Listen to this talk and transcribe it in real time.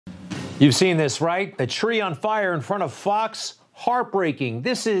You've seen this, right? The tree on fire in front of Fox. Heartbreaking.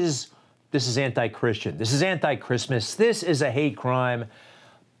 This is anti-Christian. This is anti-Christmas. This is a hate crime.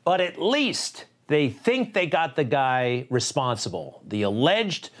 But at least they think they got the guy responsible. The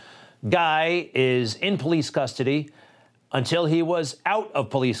alleged guy is in police custody until he was out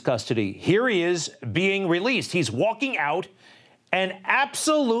of police custody. Here he is being released. He's walking out and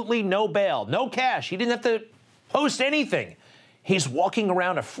absolutely no bail, no cash. He didn't have to post anything. He's walking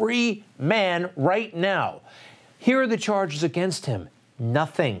around a free man right now. Here are the charges against him.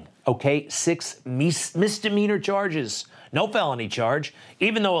 Nothing, okay? 6 misdemeanor charges. No felony charge.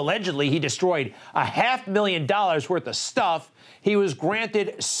 Even though allegedly he destroyed $500,000 worth of stuff, he was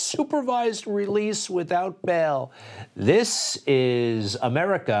granted supervised release without bail. This is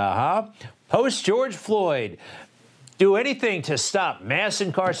America, huh? Post George Floyd. Do anything to stop mass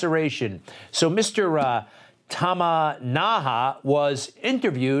incarceration. So Mr. Tamanaha was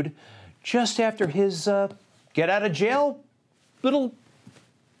interviewed just after his get out of jail little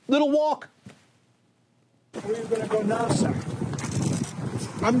walk. Where are you going to go now, sir?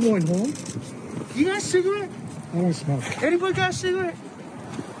 I'm going home. You got a cigarette? I don't smoke. Anybody got a cigarette?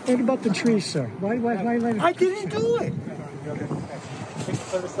 What about the tree, sir? Why I didn't do it.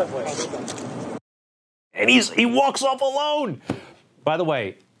 And he walks off alone. By the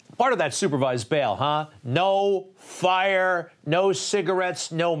way, part of that supervised bail, huh? No fire, no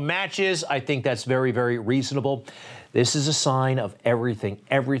cigarettes, no matches. I think that's very, very reasonable. This is a sign of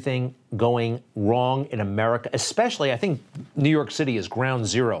everything going wrong in America, especially I think New York City is ground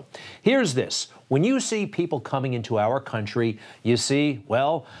zero. Here's this. When you see people coming into our country, you see,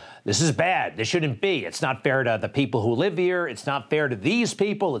 well, this is bad. This shouldn't be. It's not fair to the people who live here. It's not fair to these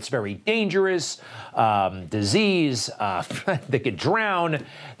people. It's very dangerous. Disease. They could drown.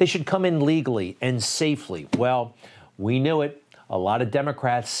 They should come in legally and safely. Well, we knew it. A lot of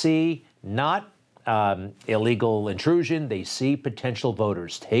Democrats see not illegal intrusion. They see potential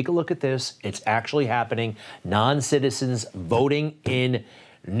voters. Take a look at this. It's actually happening. Non-citizens voting in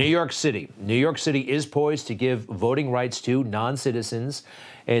New York City. New York City is poised to give voting rights to non-citizens.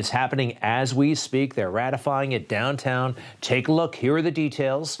 It's happening as we speak. They're ratifying it downtown. Take a look. Here are the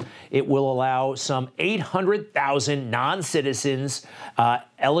details. It will allow some 800,000 non-citizens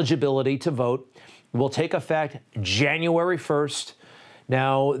eligibility to vote. It will take effect January 1st.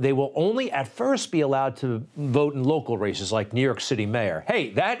 Now, they will only at first be allowed to vote in local races like New York City mayor. Hey,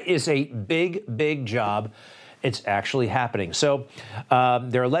 that is a big job. It's actually happening. So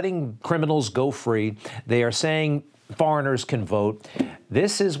they're letting criminals go free. They are saying foreigners can vote.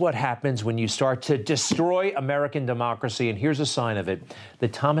 This is what happens when you start to destroy American democracy, and here's a sign of it. The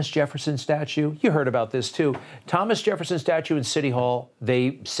Thomas Jefferson statue, you heard about this too. Thomas Jefferson statue in City Hall,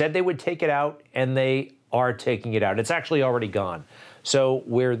 they said they would take it out, and they are taking it out. It's actually already gone. So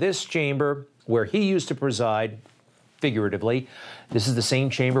where this chamber, where he used to preside, figuratively, this is the same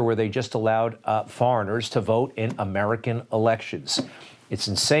chamber where they just allowed foreigners to vote in American elections. It's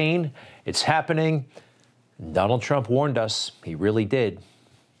insane. It's happening. Donald Trump warned us. He really did.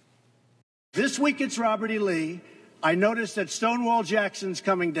 This week it's Robert E. Lee. I noticed that Stonewall Jackson's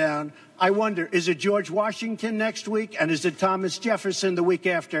coming down. I wonder, is it George Washington next week? And is it Thomas Jefferson the week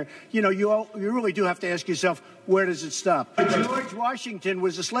after? You know, you really do have to ask yourself, where does it stop? George Washington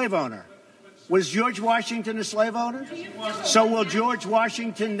was a slave owner. Was George Washington a slave owner? So will George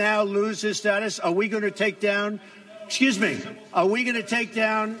Washington now lose his status? Are we going to take down, excuse me, are we going to take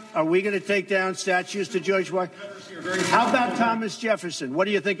down statues to George Washington? How about Thomas Jefferson? What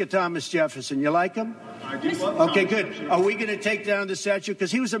do you think of Thomas Jefferson? You like him? I do love Okay, good. Are we going to take down the statue?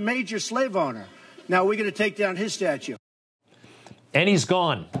 Because he was a major slave owner. Now, are we going to take down his statue? And he's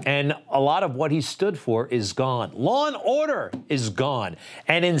gone. And a lot of what he stood for is gone. Law and order is gone.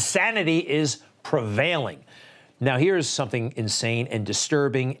 And insanity is prevailing. Now, here's something insane and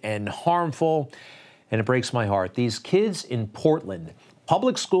disturbing and harmful, and it breaks my heart. These kids in Portland,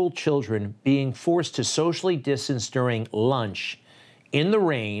 public school children being forced to socially distance during lunch in the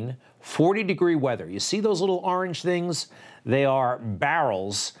rain, 40-degree weather. You see those little orange things? They are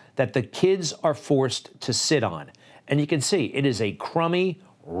barrels that the kids are forced to sit on. And you can see it is a crummy,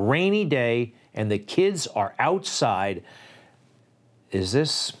 rainy day, and the kids are outside. Is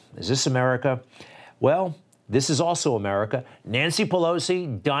this America? Well, this is also America. Nancy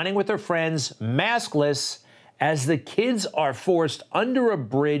Pelosi dining with her friends, maskless, as the kids are forced under a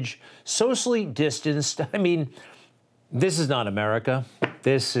bridge, socially distanced. I mean, this is not America.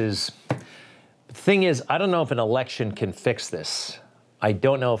 This is... The thing is, I don't know if an election can fix this. I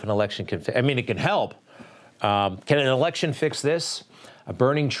don't know if an election can I mean, it can help. Can an election fix this? A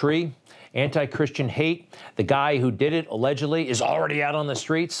burning tree? Anti-Christian hate? The guy who did it, allegedly, is already out on the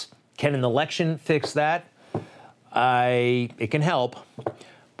streets? Can an election fix that? It can help.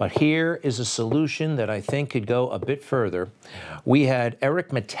 But here is a solution that I think could go a bit further. We had Eric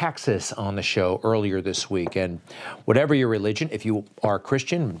Metaxas on the show earlier this week, and whatever your religion, if you are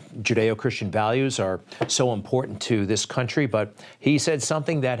Christian, Judeo-Christian values are so important to this country, but he said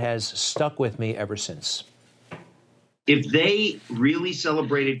something that has stuck with me ever since. If they really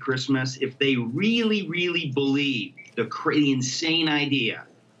celebrated Christmas, if they really, really believed the insane idea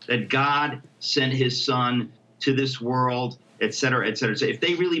that God sent his son to this world, et cetera, et cetera. So if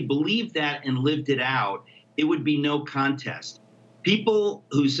they really believed that and lived it out, it would be no contest. People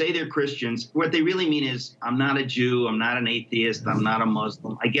who say they're Christians, what they really mean is, I'm not a Jew, I'm not an atheist, I'm not a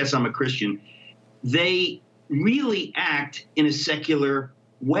Muslim, I guess I'm a Christian. They really act in a secular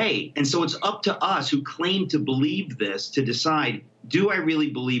way. And so it's up to us who claim to believe this to decide, do I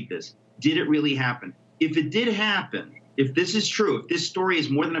really believe this? Did it really happen? If it did happen, if this is true, if this story is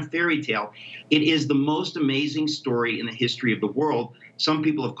more than a fairy tale, it is the most amazing story in the history of the world. Some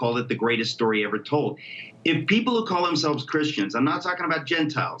people have called it the greatest story ever told. If people who call themselves Christians, I'm not talking about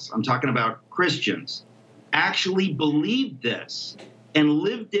Gentiles, I'm talking about Christians, actually believed this and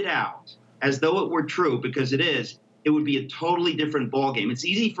lived it out as though it were true, because it is, it would be a totally different ballgame. It's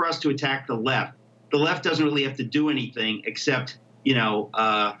easy for us to attack the left. The left doesn't really have to do anything except,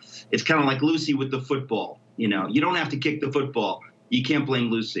 it's kind of like Lucy with the football. You don't have to kick the football. You can't blame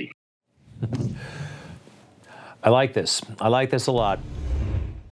Lucy. I like this. I like this a lot.